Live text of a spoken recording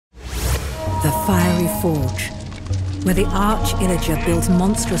The Fiery Forge, where the Arch-Illager builds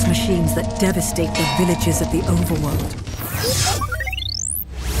monstrous machines that devastate the villages of the overworld.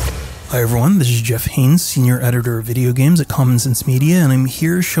 Hi everyone, this is Jeff Haynes, Senior Editor of Video Games at Common Sense Media, and I'm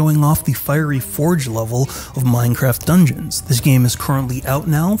here showing off the Fiery Forge level of Minecraft Dungeons. This game is currently out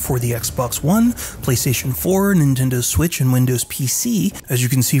now for the Xbox One, PlayStation 4, Nintendo Switch, and Windows PC. As you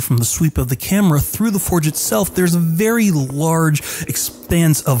can see from the sweep of the camera through the forge itself, there's a very large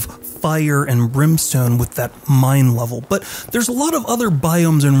expanse of fire and brimstone with that mine level, but there's a lot of other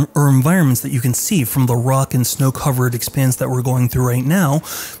biomes or environments that you can see from the rock and snow-covered expanse that we're going through right now.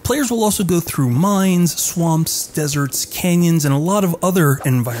 Players will also go through mines, swamps, deserts, canyons, and a lot of other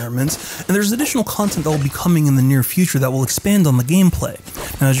environments, and there's additional content that will be coming in the near future that will expand on the gameplay.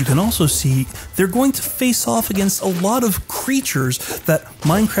 And as you can also see, they're going to face off against a lot of creatures that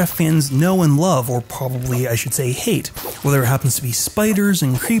Minecraft fans know and love, or probably I should say hate, whether it happens to be spiders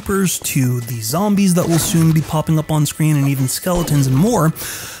and creepers, to the zombies that will soon be popping up on screen, and even skeletons and more.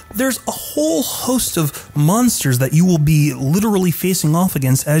 There's a whole host of monsters that you will be literally facing off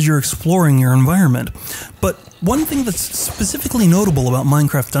against as you're exploring your environment. But one thing that's specifically notable about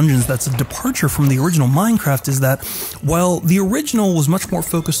Minecraft Dungeons that's a departure from the original Minecraft is that while the original was much more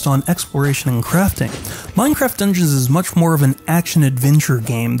focused on exploration and crafting, Minecraft Dungeons is much more of an action-adventure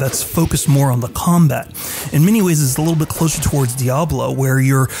game that's focused more on the combat. In many ways, it's a little bit closer towards Diablo, where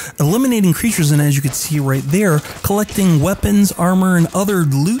you're eliminating creatures and, as you can see right there, collecting weapons, armor, and other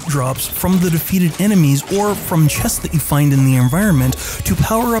loot drops from the defeated enemies or from chests that you find in the environment to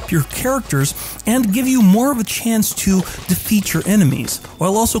power up your characters and give you more of a chance to defeat your enemies,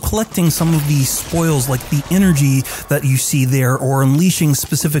 while also collecting some of the spoils like the energy that you see there, or unleashing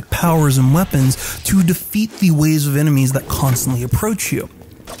specific powers and weapons to defeat the waves of enemies that constantly approach you.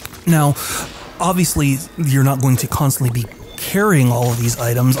 Now, obviously, you're not going to constantly be carrying all of these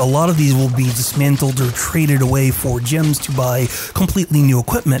items. A lot of these will be dismantled or traded away for gems to buy completely new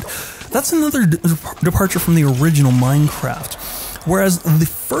equipment. That's another departure from the original Minecraft. Whereas the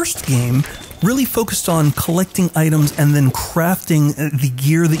first game really focused on collecting items and then crafting the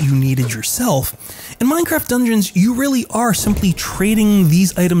gear that you needed yourself, in Minecraft Dungeons, you really are simply trading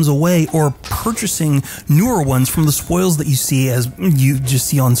these items away or purchasing newer ones from the spoils that you see, as you just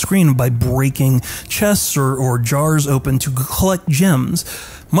see on screen, by breaking chests or jars open to collect gems,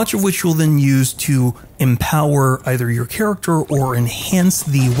 much of which you'll then use to empower either your character or enhance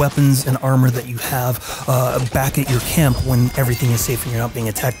the weapons and armor that you have back at your camp when everything is safe and you're not being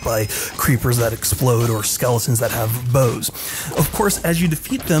attacked by creepers that explode or skeletons that have bows. Of course, as you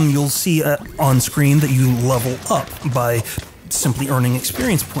defeat them, you'll see on screen that you level up by simply earning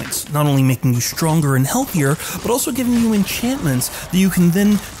experience points, not only making you stronger and healthier, but also giving you enchantments that you can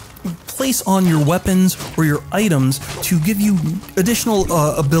then place on your weapons or your items to give you additional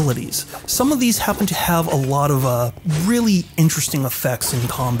abilities. Some of these happen to have a lot of really interesting effects in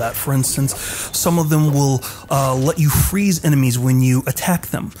combat. For instance, some of them will let you freeze enemies when you attack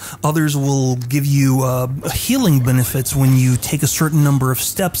them. Others will give you healing benefits when you take a certain number of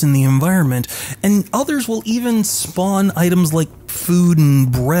steps in the environment. And others will even spawn items like food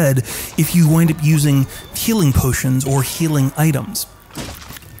and bread if you wind up using healing potions or healing items.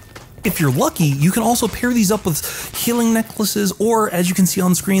 If you're lucky, you can also pair these up with healing necklaces, or, as you can see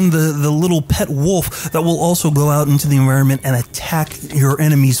on screen, the little pet wolf that will also go out into the environment and attack your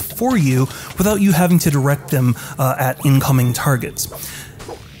enemies for you without you having to direct them at incoming targets.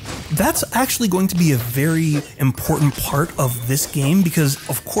 That's actually going to be a very important part of this game because,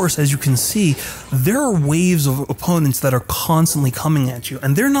 of course, as you can see, there are waves of opponents that are constantly coming at you,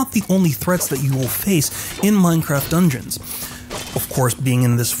 and they're not the only threats that you will face in Minecraft Dungeons. Of course, being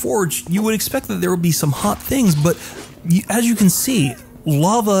in this forge, you would expect that there would be some hot things, but as you can see,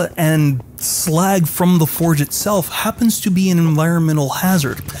 lava and slag from the forge itself happens to be an environmental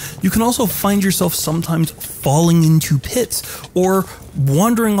hazard. You can also find yourself sometimes falling into pits or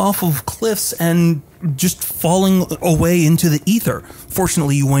wandering off of cliffs and just falling away into the ether.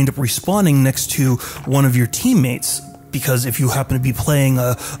 Fortunately, you wind up respawning next to one of your teammates, because if you happen to be playing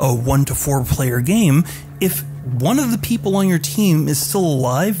a 1 to 4 player game, if one of the people on your team is still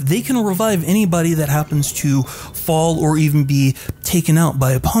alive, they can revive anybody that happens to fall or even be taken out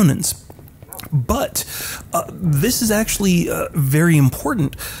by opponents. But this is actually very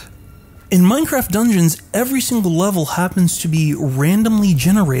important. In Minecraft Dungeons, every single level happens to be randomly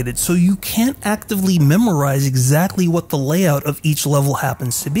generated, so you can't actively memorize exactly what the layout of each level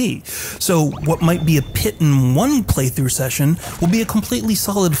happens to be. So what might be a pit in one playthrough session will be a completely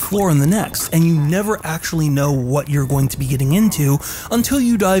solid floor in the next, and you never actually know what you're going to be getting into until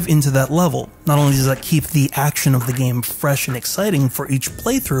you dive into that level. Not only does that keep the action of the game fresh and exciting for each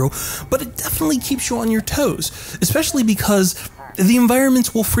playthrough, but it definitely keeps you on your toes, especially because the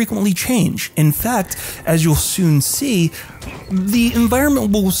environments will frequently change. In fact, as you'll soon see, the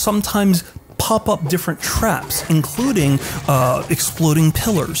environment will sometimes pop up different traps, including exploding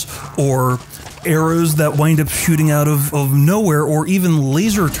pillars, or arrows that wind up shooting out of nowhere, or even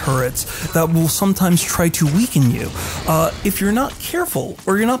laser turrets that will sometimes try to weaken you. If you're not careful,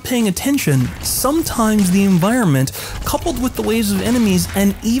 or you're not paying attention, sometimes the environment, coupled with the waves of enemies,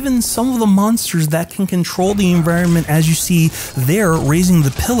 and even some of the monsters that can control the environment as you see there raising the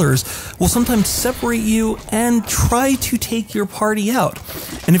pillars, will sometimes separate you and try to take your party out.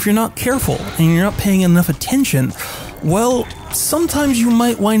 And if you're not careful, and you're not paying enough attention, well, sometimes you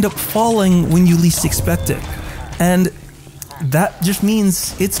might wind up falling when you least expect it. And that just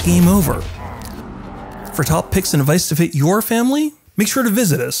means it's game over. For top picks and advice to fit your family, make sure to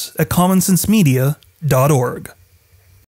visit us at commonsensemedia.org.